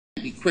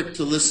be quick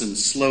to listen,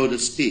 slow to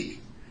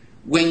speak.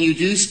 When you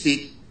do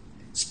speak,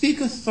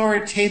 speak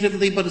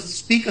authoritatively, but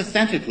speak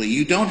authentically.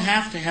 You don't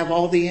have to have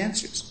all the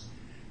answers.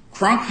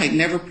 Cronkite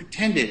never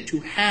pretended to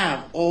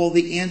have all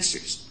the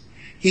answers.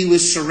 He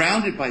was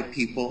surrounded by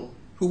people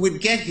who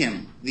would get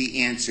him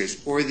the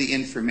answers or the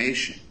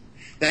information.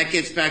 That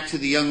gets back to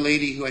the young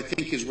lady who I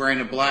think is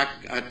wearing a black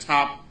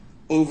top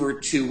over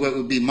to what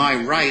would be my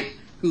right,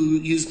 who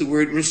used the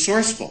word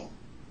resourceful.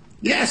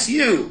 Yes,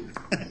 you.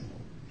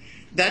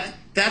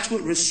 That's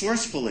what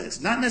resourceful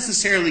is. Not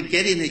necessarily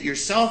getting it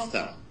yourself,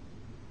 though.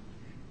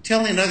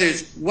 Telling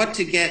others what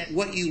to get,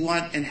 what you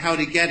want, and how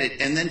to get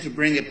it, and then to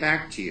bring it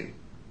back to you.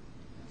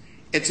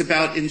 It's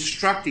about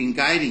instructing,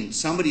 guiding.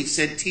 Somebody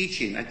said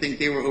teaching. I think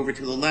they were over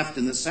to the left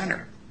in the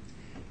center.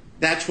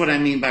 That's what I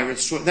mean by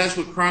that's what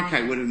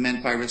Cronkite would have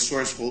meant by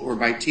resourceful or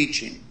by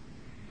teaching.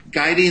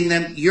 Guiding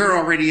them. You're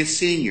already a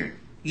senior.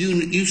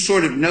 You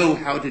sort of know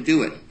how to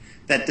do it.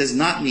 That does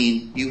not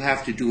mean you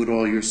have to do it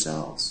all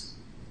yourselves.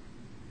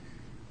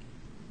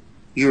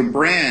 Your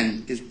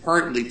brand is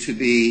partly to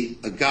be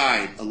a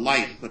guide, a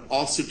light, but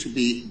also to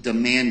be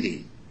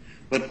demanding,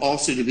 but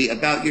also to be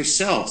about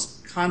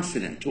yourselves,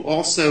 confident, to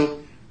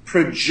also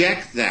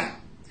project that.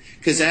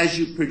 Because as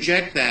you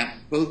project that,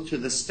 both to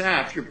the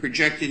staff, you're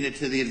projecting it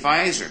to the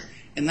advisor.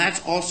 And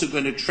that's also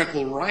going to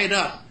trickle right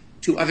up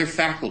to other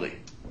faculty.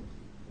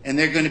 And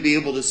they're going to be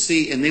able to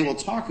see, and they will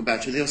talk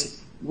about you. They'll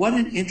say, what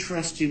an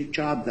interesting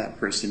job that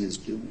person is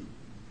doing.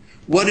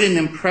 What an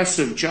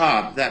impressive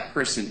job that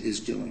person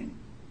is doing.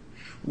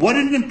 What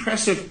an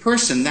impressive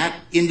person that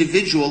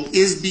individual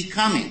is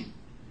becoming.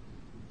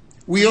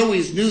 We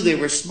always knew they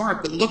were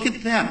smart, but look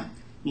at them.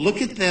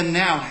 Look at them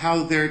now,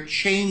 how they're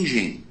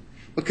changing.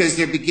 Because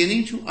they're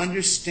beginning to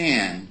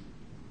understand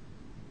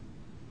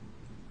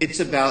it's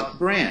about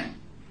brand.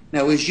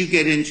 Now, as you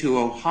get into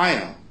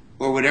Ohio,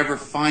 or whatever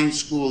fine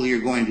school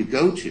you're going to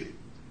go to,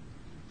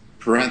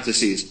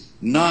 parentheses,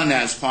 none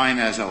as fine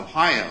as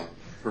Ohio,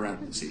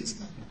 parentheses,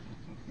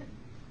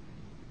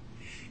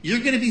 you're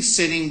going to be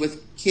sitting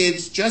with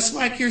kids just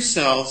like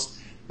yourselves,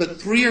 but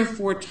 3 or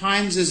 4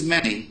 times as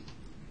many.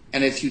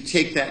 And if you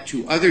take that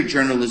to other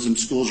journalism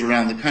schools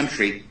around the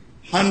country,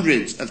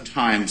 hundreds of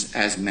times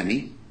as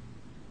many.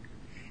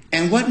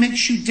 And what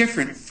makes you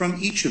different from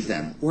each of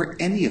them, or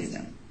any of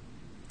them?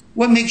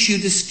 What makes you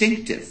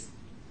distinctive?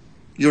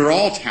 You're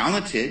all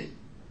talented.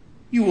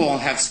 You all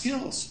have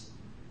skills.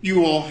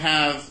 You all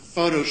have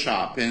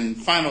Photoshop and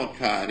Final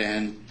Cut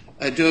and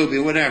Adobe,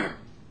 whatever.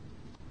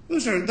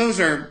 Those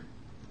are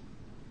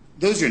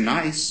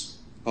nice.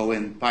 Oh,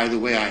 and by the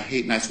way, I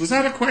hate nice. Was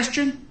that a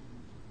question?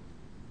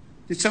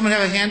 Did someone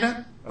have a hand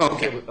up?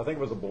 Okay. I think it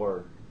was a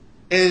blur.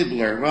 It is a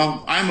blur.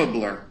 Well, I'm a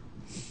blur.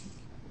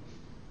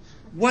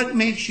 What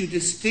makes you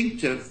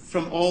distinctive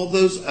from all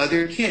those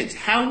other kids?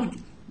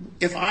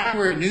 If I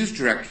were a news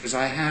director, as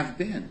I have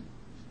been,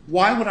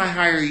 why would I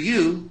hire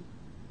you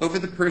over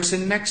the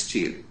person next to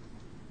you?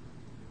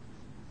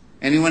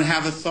 Anyone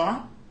have a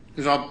thought?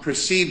 Because I'll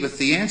proceed with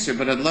the answer,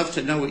 but I'd love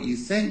to know what you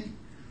think.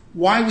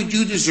 Why would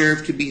you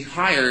deserve to be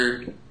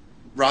hired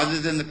rather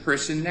than the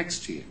person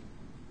next to you?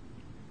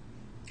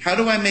 How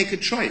do I make a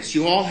choice?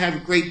 You all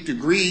have great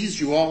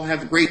degrees. You all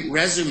have great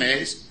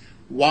resumes.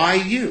 Why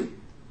you?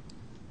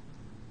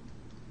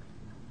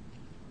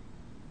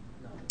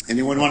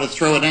 Anyone want to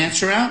throw an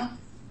answer out?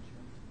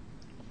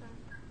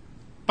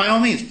 By all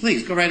means,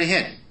 please, go right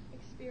ahead.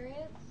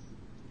 Experience?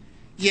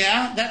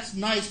 Yeah, that's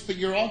nice, but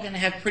you're all going to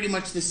have pretty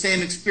much the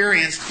same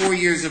experience, 4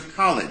 years of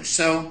college.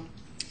 So,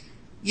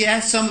 yeah,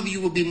 some of you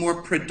will be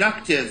more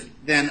productive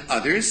than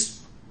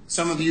others.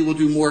 Some of you will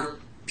do more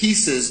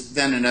pieces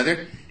than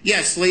another.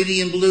 Yes,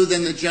 lady in blue,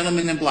 then the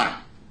gentleman in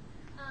black.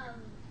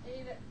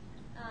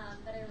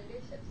 Better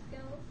leadership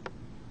skills?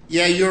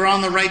 Yeah, you're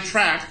on the right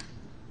track.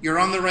 You're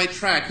on the right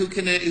track. Who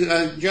can,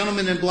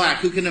 gentleman in black,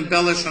 who can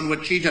embellish on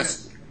what she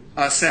just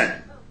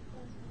said?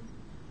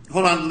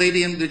 Hold on,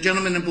 lady in the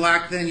gentleman in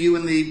black, then you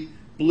in the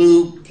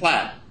blue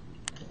plaid.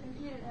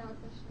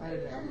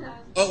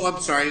 Oh,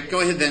 I'm sorry. Go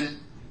ahead then.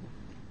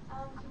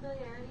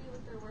 Familiarity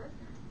with their work?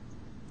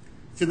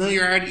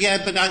 Familiarity,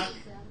 yeah, but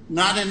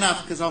not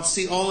enough, because I'll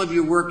see all of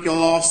your work. You'll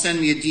all send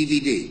me a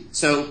DVD.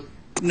 So,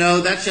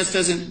 no, that just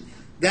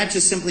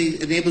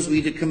simply enables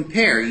me to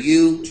compare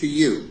you to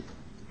you.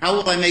 How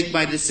will I make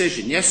my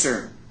decision? Yes,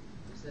 sir.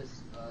 It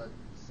says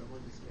someone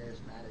who's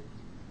charismatic.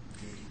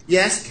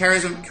 Yes,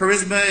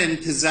 charisma and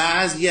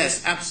pizzazz.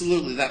 Yes,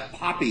 absolutely. That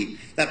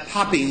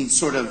popping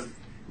sort of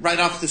right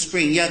off the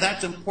screen. Yeah,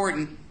 that's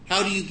important.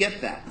 How do you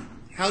get that?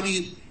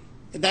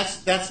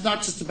 That's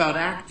not just about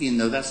acting,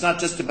 though. That's not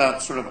just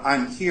about sort of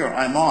I'm here,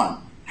 I'm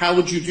on. How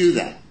would you do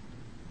that?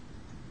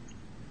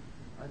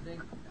 I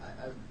think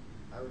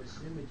I would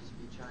assume it'd just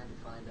be trying to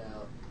find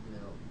out,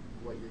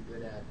 what you're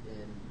good at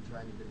and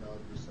trying to develop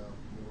yourself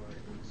more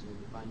into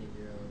finding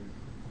your own.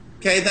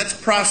 Okay, that's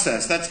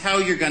process. That's how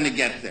you're going to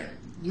get there.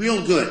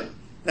 Real good.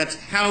 That's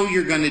how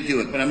you're going to do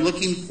it. But I'm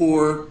looking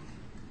for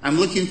a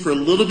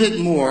little bit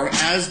more.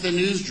 As the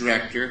news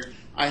director,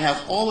 I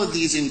have all of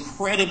these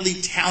incredibly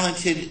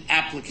talented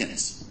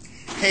applicants.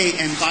 Hey,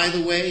 and by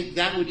the way,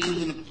 that would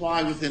even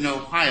apply within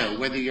Ohio,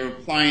 whether you're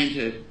applying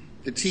to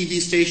the TV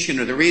station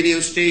or the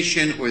radio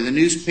station or the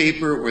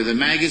newspaper or the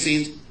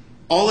magazines.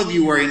 All of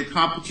you are in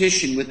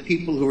competition with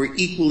people who are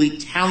equally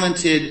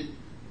talented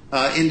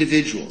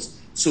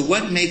individuals. So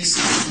what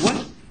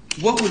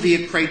would be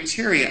a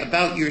criteria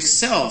about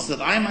yourselves that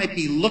I might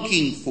be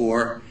looking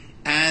for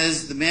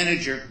as the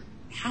manager?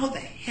 How the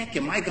heck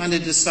am I going to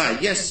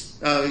decide? Yes,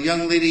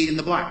 young lady in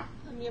the black.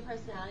 Your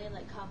personality,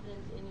 like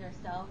confidence in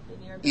yourself,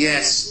 in your ability.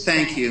 Yes,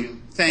 thank you.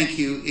 Thank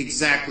you.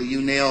 Exactly.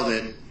 You nailed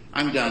it.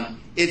 I'm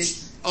done.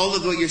 It's all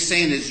of what you're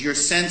saying is your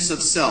sense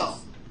of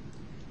self.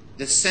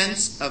 The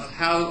sense of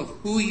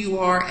who you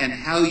are and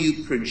how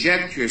you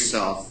project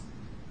yourself,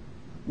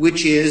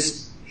 which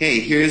is, hey,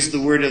 here's the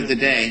word of the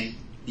day,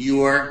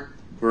 your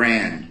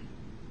brand.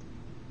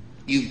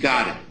 You've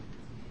got it.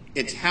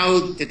 It's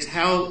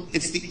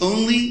the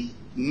only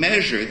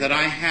measure that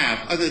I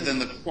have other than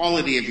the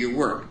quality of your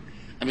work.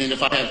 I mean,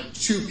 if I have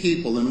two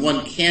people and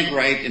one can't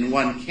write and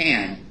one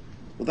can,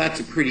 well,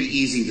 that's a pretty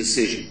easy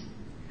decision.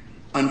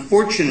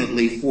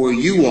 Unfortunately for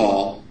you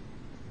all,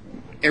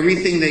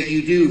 everything that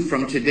you do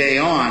from today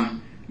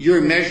on,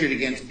 you're measured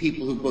against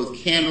people who both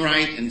can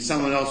write and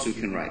someone else who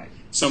can write.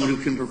 Someone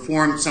who can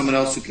perform, someone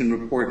else who can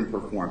report and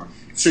perform.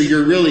 So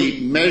you're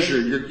really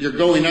measured, you're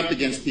going up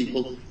against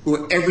people who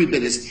are every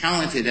bit as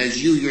talented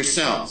as you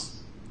yourselves.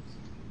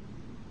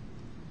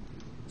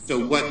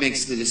 So what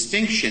makes the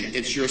distinction?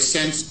 It's your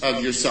sense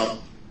of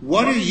yourself.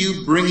 What are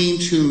you bringing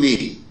to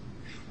me?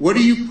 What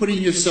are you putting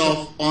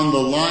yourself on the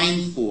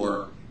line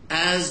for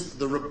as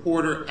the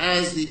reporter,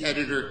 as the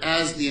editor,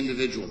 as the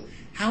individual?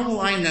 How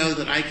will I know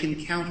that I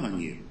can count on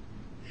you?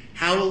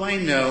 How will I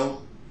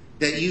know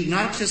that you've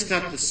not just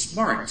got the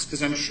smarts,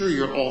 because I'm sure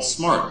you're all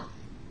smart.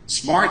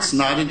 Smart's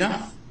not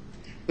enough.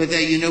 But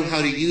that you know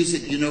how to use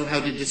it, you know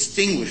how to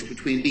distinguish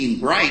between being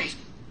bright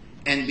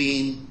and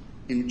being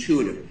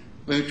intuitive,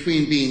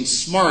 between being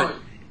smart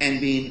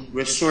and being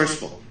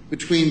resourceful,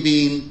 between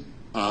being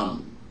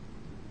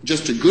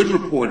just a good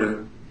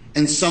reporter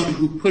and someone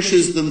who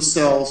pushes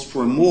themselves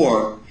for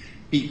more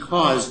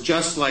because,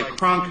 just like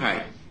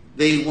Cronkite,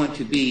 they want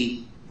to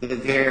be the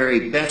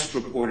very best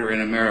reporter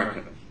in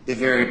America, the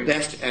very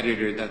best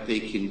editor that they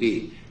can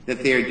be,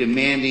 that they are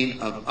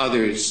demanding of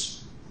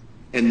others,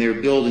 and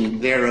they're building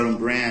their own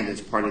brand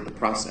as part of the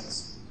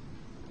process.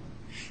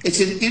 It's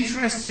an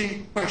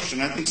interesting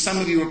question. I think some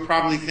of you are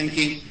probably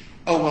thinking,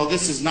 oh, well,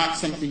 this is not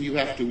something you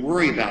have to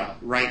worry about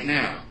right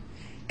now.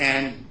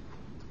 And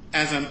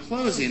as I'm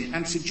closing,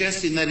 I'm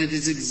suggesting that it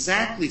is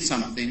exactly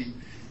something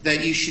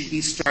that you should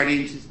be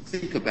starting to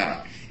think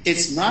about.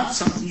 It's not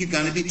something you're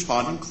going to be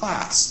taught in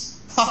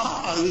class. Ha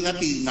ha, wouldn't that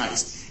be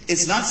nice?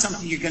 It's not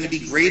something you're going to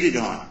be graded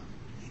on.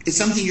 It's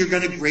something you're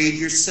going to grade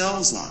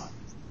yourselves on.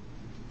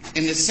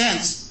 In a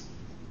sense,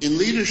 in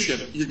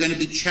leadership, you're going to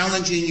be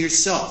challenging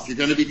yourself. You're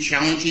going to be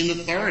challenging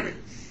authority.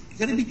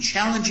 You're going to be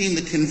challenging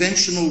the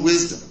conventional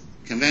wisdom.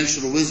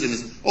 Conventional wisdom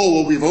is, oh,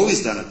 well, we've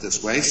always done it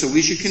this way, so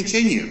we should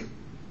continue.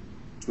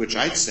 To which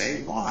I'd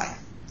say, why?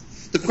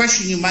 The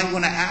question you might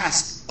want to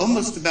ask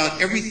almost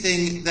about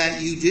everything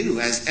that you do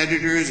as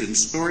editors and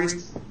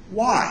stories,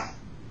 why?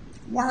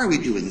 Why are we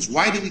doing this?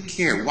 Why do we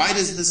care? Why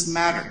does this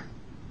matter?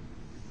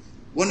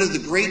 One of the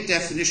great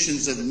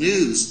definitions of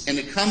news, and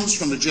it comes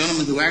from a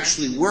gentleman who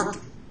actually worked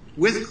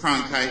with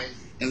Cronkite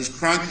and was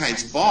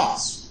Cronkite's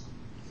boss.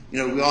 You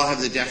know, we all have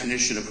the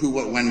definition of who,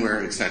 what, when,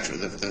 where, etc.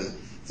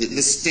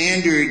 The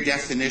standard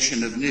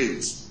definition of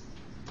news.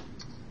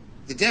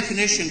 The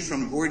definition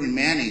from Gordon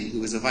Manning,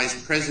 who was a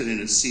vice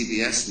president of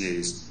CBS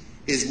News,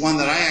 is one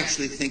that I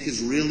actually think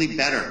is really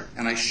better,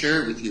 and I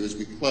share it with you as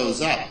we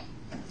close up.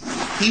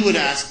 He would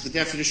ask, the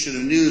definition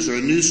of news or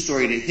a news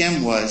story to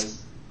him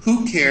was,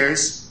 who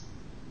cares,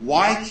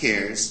 why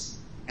cares,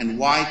 and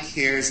why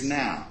cares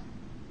now?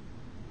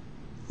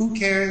 Who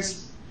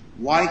cares,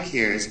 why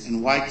cares,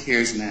 and why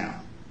cares now?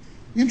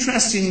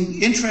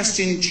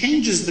 Interesting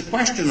changes the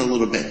question a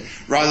little bit,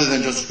 rather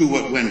than just who,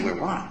 what, when, where,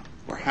 why,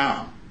 or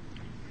how.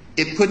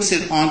 It puts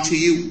it onto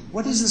you,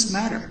 what does this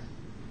matter?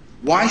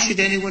 Why should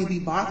anyone be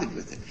bothered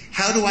with it?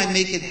 How do I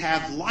make it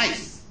have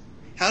life?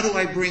 How do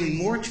I bring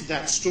more to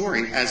that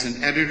story as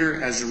an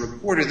editor, as a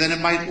reporter, than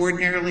it might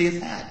ordinarily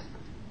have had?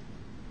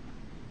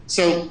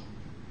 So,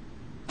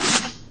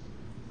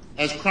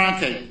 as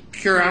Cronkite,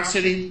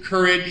 curiosity,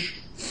 courage,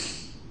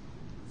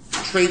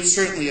 traits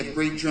certainly of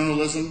great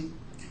journalism.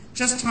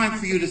 Just time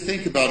for you to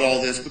think about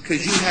all this,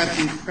 because you have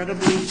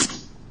incredibly,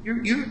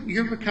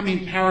 you're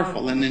becoming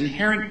powerful, and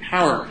inherent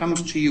power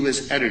comes to you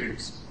as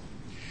editors.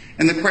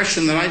 And the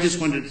question that I just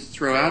wanted to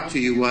throw out to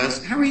you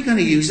was, how are you going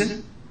to use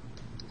it?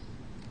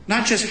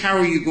 Not just how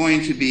are you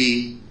going to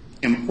be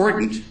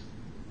important,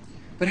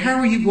 but how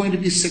are you going to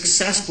be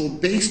successful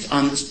based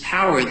on this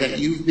power that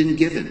you've been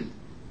given?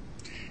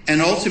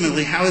 And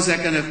ultimately, how is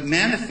that going to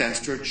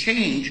manifest or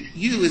change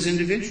you as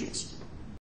individuals?